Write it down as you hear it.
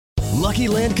Lucky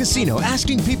Land Casino,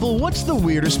 asking people, what's the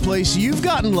weirdest place you've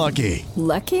gotten lucky?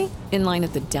 Lucky? In line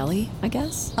at the deli, I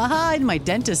guess? Aha, in my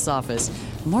dentist's office.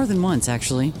 More than once,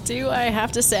 actually. Do I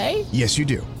have to say? Yes, you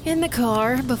do. In the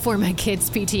car before my kids'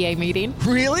 PTA meeting.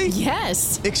 Really?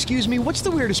 Yes. Excuse me, what's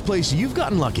the weirdest place you've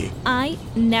gotten lucky? I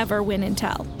never win and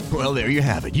tell. Well, there you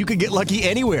have it. You can get lucky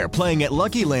anywhere, playing at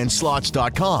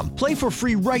LuckyLandSlots.com. Play for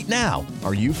free right now.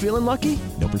 Are you feeling lucky?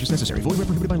 No purchase necessary. Void where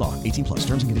prohibited by law. 18 plus.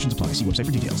 Terms and conditions apply. See website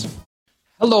for details.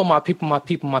 Hello, my people, my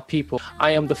people, my people.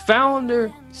 I am the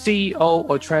founder, CEO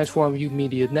of Transform You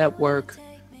Media Network,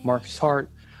 Marcus Hart.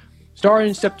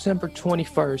 Starting September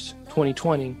 21st,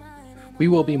 2020, we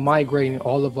will be migrating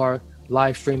all of our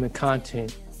live streaming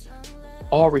content,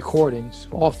 all recordings,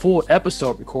 all full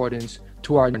episode recordings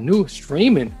to our new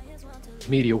streaming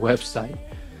media website.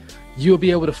 You'll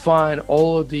be able to find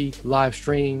all of the live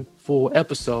stream full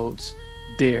episodes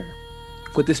there.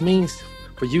 What this means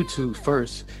for YouTube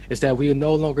first is that we will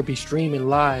no longer be streaming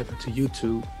live to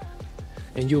YouTube,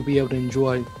 and you'll be able to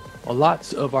enjoy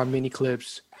lots of our mini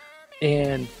clips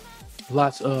and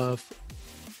lots of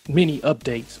mini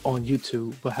updates on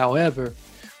YouTube. But however,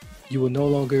 you will no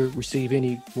longer receive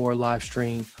any more live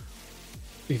stream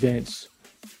events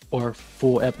or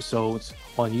full episodes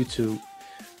on YouTube.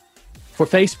 For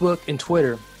Facebook and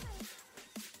Twitter,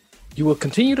 you will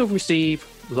continue to receive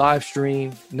live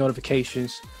stream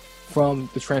notifications from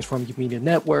the Transform You Media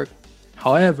Network.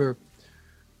 However,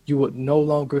 you would no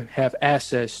longer have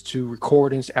access to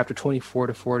recordings after 24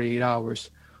 to 48 hours.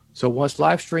 So once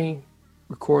live stream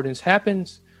recordings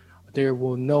happens, they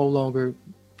will no longer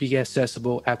be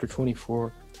accessible after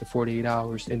 24 to 48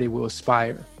 hours, and they will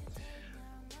expire.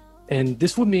 And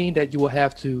this would mean that you will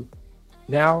have to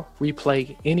now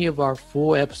replay any of our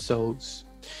full episodes,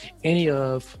 any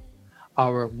of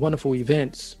our wonderful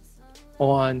events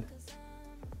on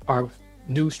our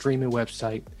new streaming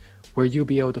website, where you'll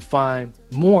be able to find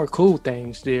more cool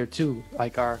things there too,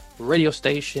 like our radio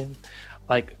station,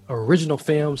 like original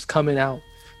films coming out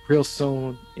real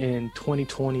soon in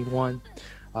 2021.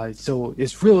 So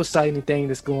it's real exciting thing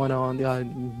that's going on.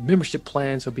 Membership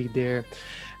plans will be there.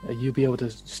 You'll be able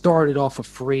to start it off for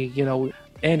free, and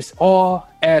it's all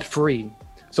ad free.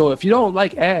 So if you don't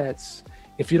like ads,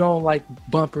 if you don't like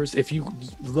bumpers, if you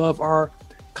love our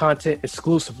content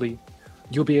exclusively,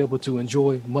 you'll be able to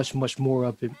enjoy much, much more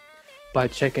of it by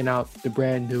checking out the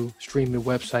brand new streaming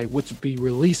website, which will be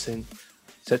releasing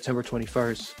September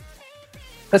 21st.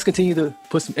 Let's continue to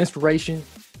put some inspiration,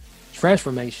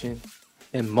 transformation,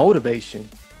 and motivation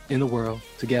in the world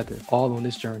together, all on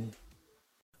this journey.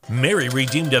 Mary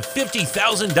redeemed a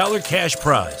 $50,000 cash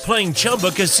prize playing Chumba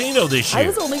Casino this year. I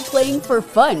was only playing for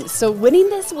fun, so winning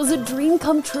this was a dream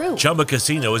come true. Chumba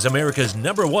Casino is America's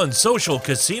 #1 social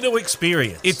casino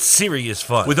experience. It's serious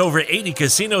fun. With over 80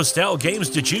 casino-style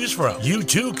games to choose from, you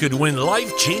too could win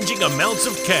life-changing amounts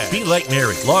of cash. Be like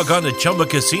Mary. Log on to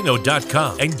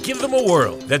ChumbaCasino.com and give them a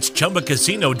whirl. That's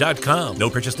ChumbaCasino.com. No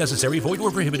purchase necessary. Void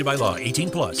where prohibited by law. 18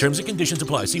 plus. Terms and conditions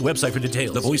apply. See website for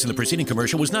details. The voice in the preceding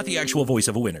commercial was not the actual voice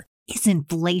of a winner. Is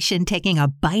inflation taking a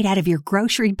bite out of your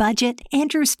grocery budget?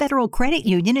 Andrews Federal Credit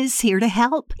Union is here to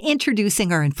help.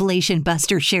 Introducing our Inflation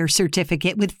Buster Share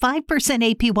Certificate with 5%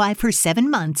 APY for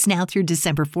 7 months now through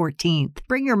December 14th.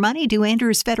 Bring your money to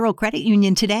Andrews Federal Credit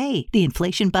Union today. The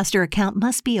Inflation Buster account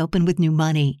must be open with new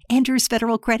money. Andrews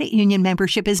Federal Credit Union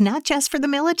membership is not just for the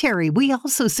military. We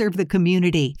also serve the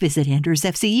community. Visit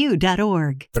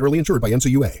andrewsfcu.org. Federally insured by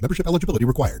NCUA. Membership eligibility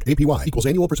required. APY equals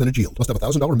annual percentage yield. Must have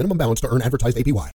 $1,000 minimum balance to earn advertised APY.